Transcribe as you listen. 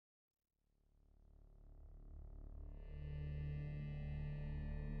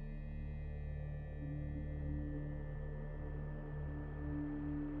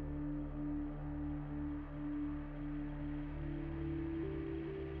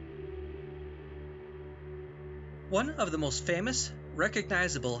One of the most famous,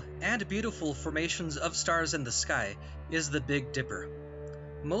 recognizable, and beautiful formations of stars in the sky is the Big Dipper.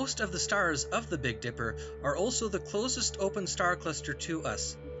 Most of the stars of the Big Dipper are also the closest open star cluster to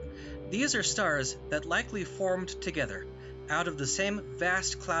us. These are stars that likely formed together out of the same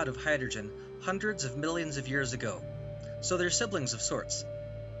vast cloud of hydrogen hundreds of millions of years ago, so they're siblings of sorts.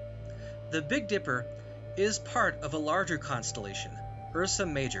 The Big Dipper is part of a larger constellation, Ursa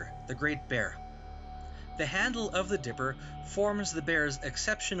Major, the Great Bear. The handle of the Dipper forms the bear's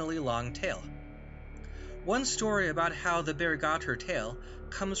exceptionally long tail. One story about how the bear got her tail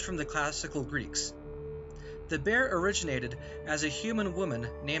comes from the classical Greeks. The bear originated as a human woman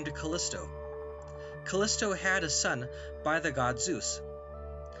named Callisto. Callisto had a son by the god Zeus.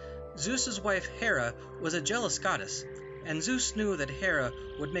 Zeus's wife Hera was a jealous goddess, and Zeus knew that Hera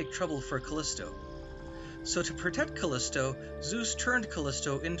would make trouble for Callisto. So to protect Callisto, Zeus turned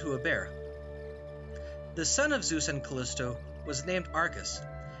Callisto into a bear. The son of Zeus and Callisto was named Arcas,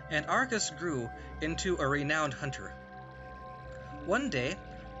 and Arcas grew into a renowned hunter. One day,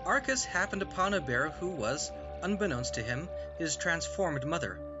 Arcas happened upon a bear who was, unbeknownst to him, his transformed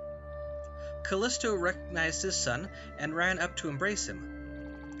mother. Callisto recognized his son and ran up to embrace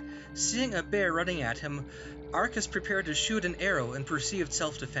him. Seeing a bear running at him, Arcas prepared to shoot an arrow in perceived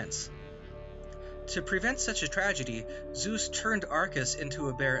self-defense. To prevent such a tragedy, Zeus turned Arcas into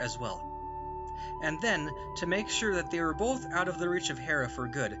a bear as well. And then, to make sure that they were both out of the reach of Hera for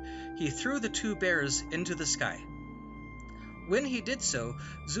good, he threw the two bears into the sky. When he did so,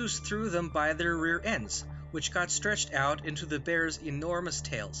 Zeus threw them by their rear ends, which got stretched out into the bears' enormous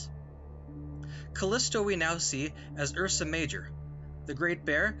tails. Callisto we now see as Ursa Major, the Great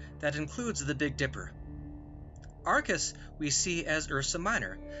Bear that includes the Big Dipper. Arcas we see as Ursa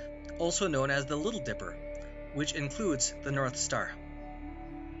Minor, also known as the Little Dipper, which includes the North Star.